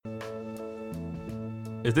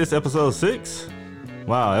Is this episode 6?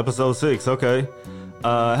 Wow, episode 6, okay.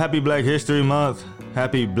 Happy Black History Month.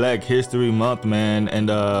 Happy Black History Month, man.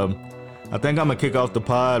 And I think I'm gonna kick off the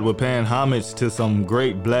pod with paying homage to some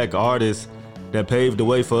great black artists that paved the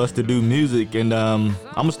way for us to do music. And I'm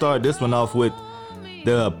gonna start this one off with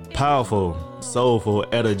the powerful, soulful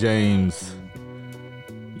Etta James.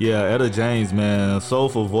 Yeah, Etta James, man, a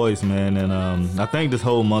soulful voice, man. And I think this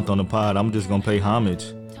whole month on the pod, I'm just gonna pay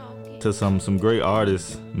homage to some great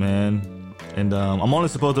artists, man. And I'm only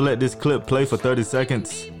supposed to let this clip play for 30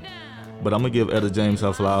 seconds, but I'm gonna give Etta James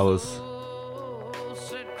her flowers.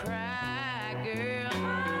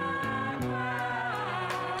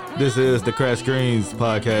 This is the Crash Screens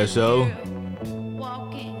podcast show.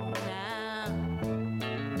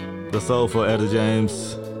 The soulful Etta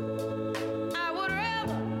James.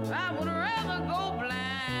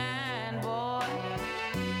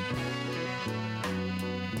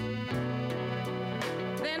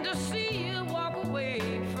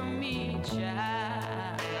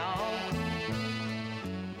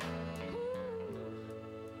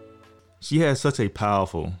 She has such a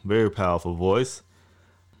powerful, very powerful voice.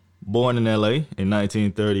 Born in LA in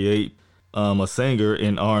 1938, a singer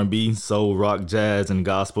in R&B, soul, rock, jazz, and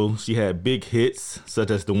gospel. She had big hits,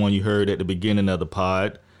 such as the one you heard at the beginning of the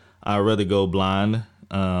pod, I'd Rather Go Blind.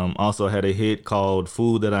 Also had a hit called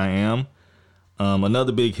Fool That I Am.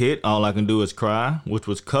 Another big hit, All I Can Do Is Cry, which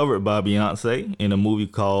was covered by Beyonce in a movie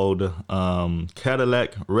called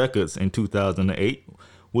Cadillac Records in 2008,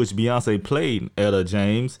 which Beyonce played Etta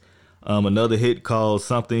James. Another hit called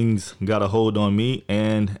Something's Got a Hold on Me,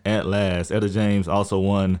 and At Last. Etta James also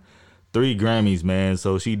won 3 Grammys, man.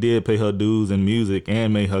 So she did pay her dues in music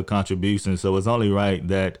and made her contribution. So it's only right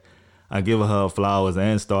that I give her flowers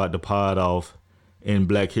and start the pod off in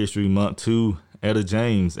Black History Month to Etta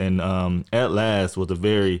James. And At Last was a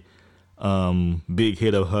very big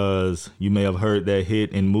hit of hers. You may have heard that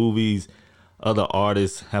hit in movies. Other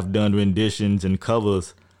artists have done renditions and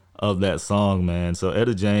covers of that song, man. So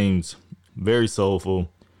Etta James, very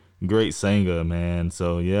soulful, great singer, man.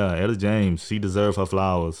 So yeah, Etta James, she deserves her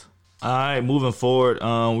flowers. All right, moving forward,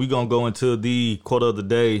 we're gonna go into the quote of the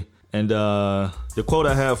day. And the quote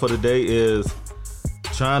I have for the day is,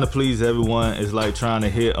 trying to please everyone is like trying to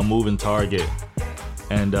hit a moving target.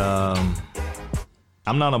 And I'm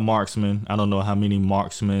not a marksman. I don't know how many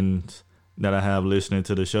marksmen that I have listening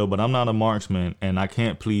to the show, but I'm not a marksman, and I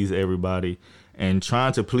can't please everybody. And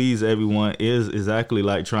trying to please everyone is exactly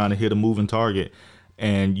like trying to hit a moving target.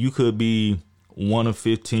 And you could be 1 of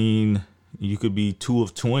 15, you could be 2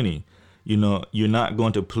 of 20. You know, you're not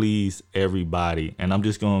going to please everybody. And I'm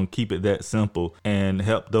just going to keep it that simple and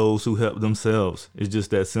help those who help themselves. It's just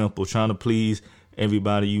that simple. Trying to please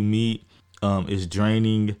everybody you meet is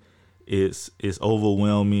draining. It's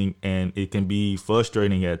overwhelming, and it can be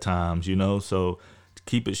frustrating at times, you know. So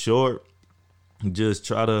keep it short. Just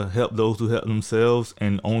try to help those who help themselves,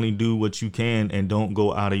 and only do what you can, and don't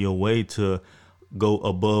go out of your way to go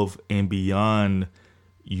above and beyond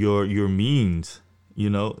your means. You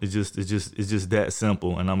know, it's just that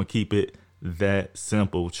simple, and I'm gonna keep it that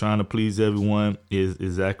simple. Trying to please everyone is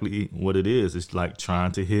exactly what it is. It's like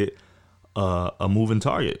trying to hit a moving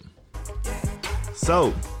target.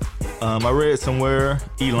 So I read somewhere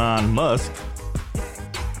Elon Musk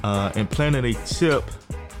implanted a chip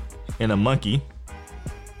in a monkey.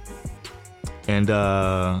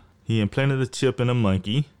 And he implanted a chip in a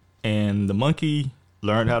monkey, and the monkey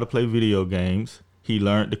learned how to play video games. He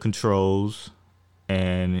learned the controls,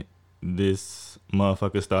 and this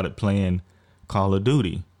motherfucker started playing Call of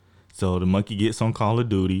Duty. So the monkey gets on Call of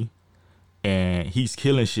Duty, and he's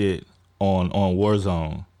killing shit on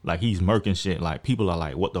Warzone. Like, he's murking shit. Like, people are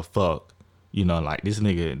like, what the fuck? You know, like, this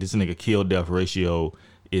nigga kill death ratio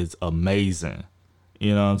is amazing.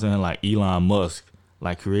 You know what I'm saying? Like, Elon Musk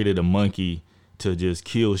like created a monkey to just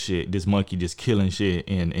kill shit. This monkey just killing shit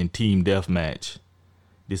in team deathmatch.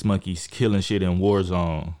 This monkey's killing shit in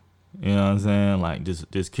Warzone. You know what I'm saying? Like,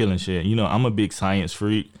 just killing shit. You know, I'm a big science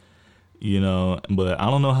freak, you know, but I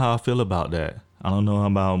don't know how I feel about that. I don't know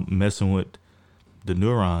about messing with the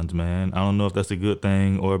neurons, man. I don't know if that's a good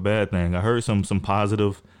thing or a bad thing. I heard some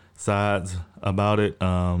positive sides about it.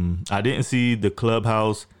 I didn't see the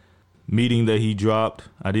Clubhouse meeting that he dropped.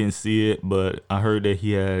 I didn't see it, but I heard that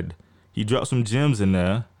he dropped some gems in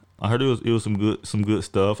there. I heard it was some good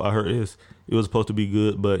stuff. I heard it was supposed to be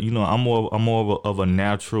good, but you know, I'm more of a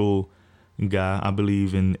natural guy. I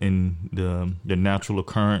believe in the natural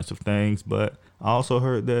occurrence of things, but I also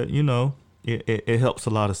heard that, you know, it helps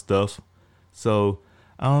a lot of stuff. So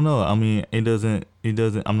I don't know. I mean, it doesn't.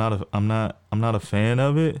 I'm not a fan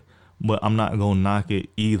of it, but I'm not gonna knock it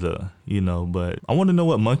either, But I want to know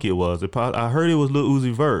what monkey it was. I heard it was Lil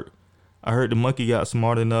Uzi Vert. I heard the monkey got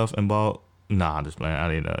smart enough and bought. Nah, I'm just playing. I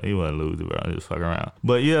didn't know. He wasn't Lil Uzi Vert. I'm just fucking around.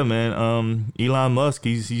 But yeah, man. Elon Musk,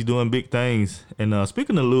 he's doing big things. And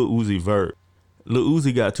speaking of Lil Uzi Vert, Lil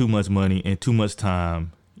Uzi got too much money and too much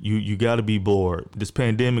time. You got to be bored. This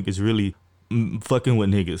pandemic is really fucking with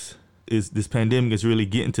niggas. This pandemic is really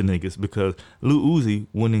getting to niggas because Lil Uzi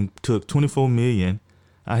went and took 24 million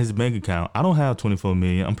out his bank account. I don't have 24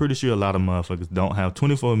 million. I'm pretty sure a lot of motherfuckers don't have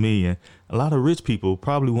 24 million. A lot of rich people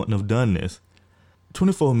probably wouldn't have done this.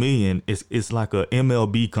 24 million is like a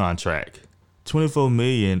MLB contract. 24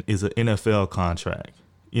 million is an NFL contract.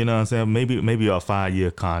 You know what I'm saying? Maybe a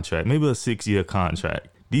 5-year contract, maybe a 6-year contract.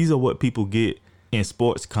 These are what people get in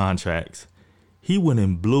sports contracts. He went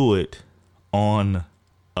and blew it on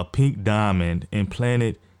a pink diamond and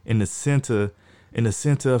planted in the center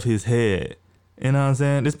of his head. You know what I'm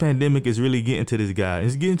saying? This pandemic is really getting to this guy.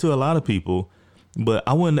 It's getting to a lot of people, but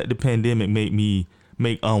I wouldn't let the pandemic make me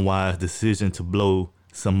make unwise decision to blow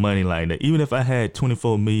some money like that. Even if I had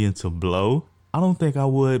 24 million to blow, I don't think I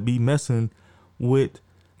would be messing with,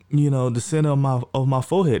 the center of my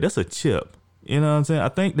forehead. That's a chip. You know what I'm saying? I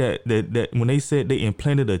think that when they said they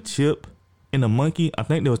implanted a chip in a monkey, I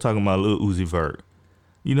think they were talking about Lil Uzi Vert.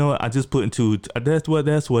 You know what? I just put that's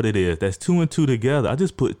what it is. That's 2 and 2 together. I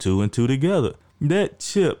just put 2 and 2 together. That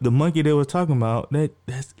chip, the monkey they were talking about,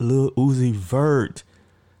 that's Lil Uzi Vert.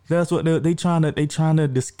 That's what they trying to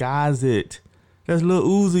disguise it. That's Lil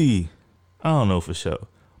Uzi. I don't know for sure.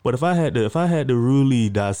 But if I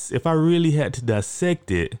really had to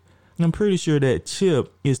dissect it, I'm pretty sure that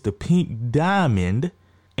chip is the pink diamond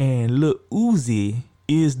and Lil Uzi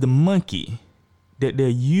is the monkey that they're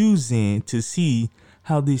using to see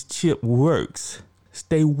how this chip works.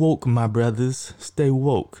 Stay woke, my brothers. Stay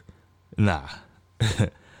woke. Nah, I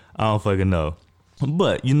don't fucking know.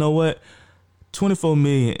 But you know what? 24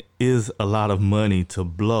 million is a lot of money to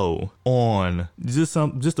blow on just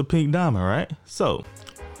a pink diamond, right? So,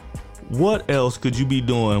 what else could you be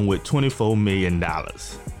doing with $24 million?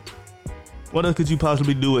 What else could you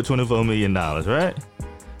possibly do with $24 million, right?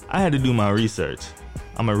 I had to do my research.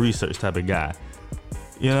 I'm a research type of guy.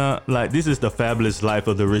 Like this is the fabulous life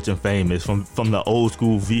of the rich and famous from the old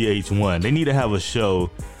school VH1. They need to have a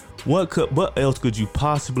show. What else could you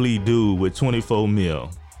possibly do with 24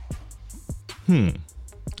 mil?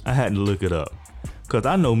 I had to look it up. Cause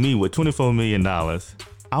I know me with $24 million,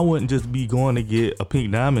 I wouldn't just be going to get a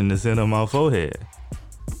pink diamond in the center of my forehead.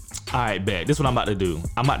 All right, bet. This is what I'm about to do.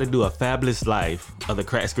 I'm about to do a fabulous life of the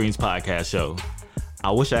Crack Screens podcast show.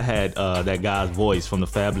 I wish I had that guy's voice from the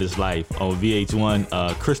Fabulous Life on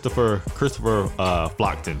VH1, Christopher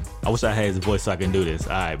Flockton. I wish I had his voice so I can do this.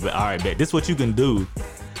 All right, bet. This is what you can do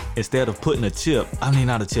instead of putting a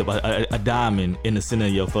diamond in the center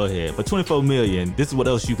of your forehead. For 24 million, this is what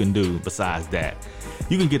else you can do besides that.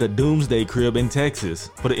 You can get a doomsday crib in Texas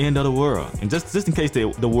for the end of the world, and just in case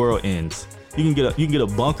the world ends, you can get a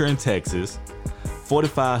bunker in Texas,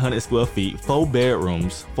 4,500 square feet, 4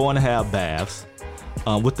 bedrooms, 4.5 baths.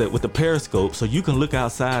 With the periscope, so you can look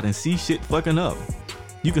outside and see shit fucking up.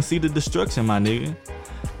 You can see the destruction, my nigga.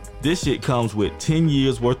 This shit comes with 10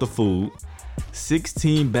 years worth of food,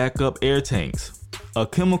 16 backup air tanks, a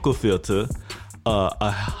chemical filter, a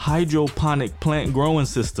hydroponic plant growing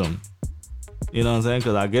system. You know what I'm saying?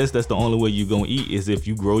 Because I guess that's the only way you're gonna eat is if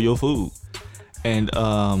you grow your food. And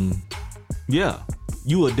yeah,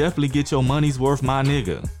 you will definitely get your money's worth, my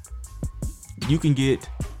nigga. You can get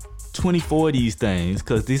 24 of these things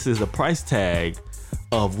because this is a price tag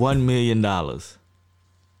of $1 million.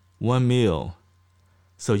 1 mil.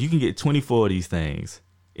 So you can get 24 of these things.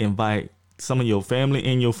 Invite some of your family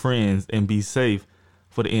and your friends and be safe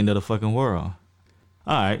for the end of the fucking world.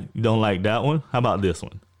 All right, you don't like that one? How about this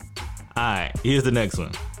one? All right, here's the next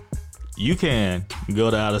one. You can go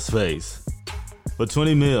to outer space. For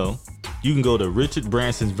 20 mil, you can go to Richard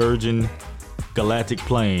Branson's Virgin Galactic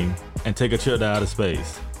plane and take a trip to outer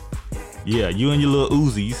space. Yeah, you and your little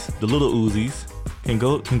UZI'S, can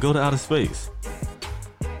go to outer space.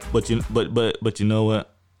 But you know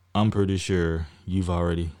what? I'm pretty sure you've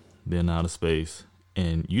already been out of space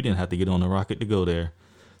and you didn't have to get on a rocket to go there.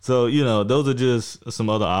 So, those are just some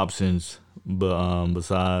other options, but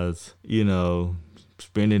besides,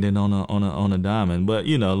 spending it on a diamond. But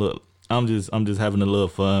look, I'm just having a little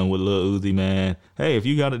fun with Lil Uzi, man. Hey, if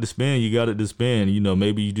you got it to spend, you got it to spend.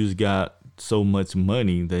 Maybe you just got so much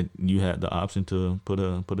money that you had the option to put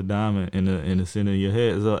a diamond in the center of your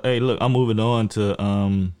head. So hey, look, I'm moving on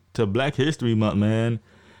to Black History Month, man,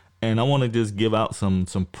 and I want to just give out some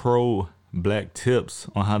pro black tips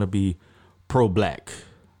on how to be pro black.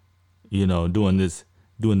 doing this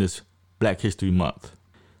Black History Month.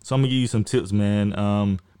 So I'm gonna give you some tips,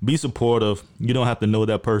 man. Be supportive. You don't have to know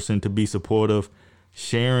that person to be supportive.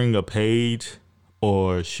 Sharing a page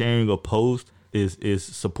or sharing a post is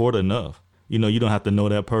support enough. You don't have to know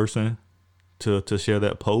that person to share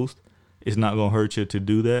that post. It's not gonna hurt you to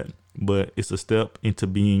do that, but it's a step into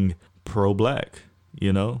being pro-Black.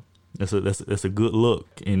 That's a good look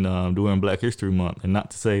in during Black History Month, and not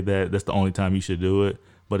to say that that's the only time you should do it,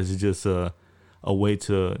 but it's just a way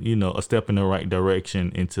to a step in the right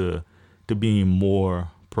direction into being more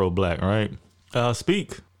pro-Black, right?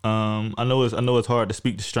 Speak. I know it's hard to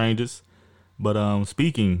speak to strangers, but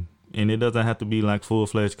speaking, and it doesn't have to be like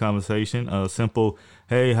full-fledged conversation. Simple,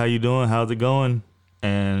 hey, how you doing? How's it going?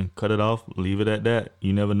 And cut it off. Leave it at that.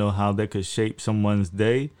 You never know how that could shape someone's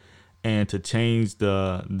day and to change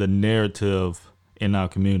the narrative in our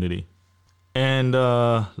community. And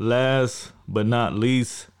last but not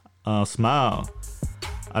least, smile.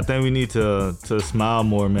 I think we need to smile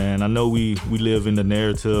more, man. I know we live in the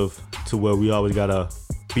narrative to where we always gotta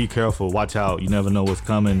be careful, watch out. You never know what's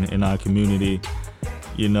coming in our community,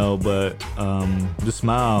 but just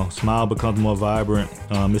smile. Smile becomes more vibrant.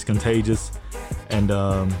 It's contagious. And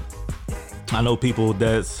I know people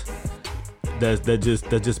that's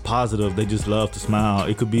just positive. They just love to smile.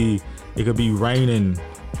 It could be raining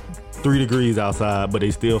 3 degrees outside, but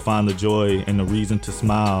they still find the joy and the reason to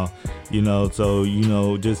smile,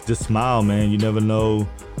 so just smile, man. You never know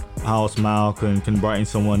how a smile can brighten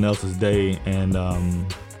someone else's day. And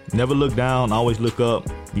never look down, always look up.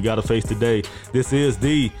 You gotta face the day. This is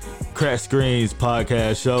the Crack Screens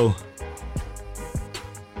podcast show.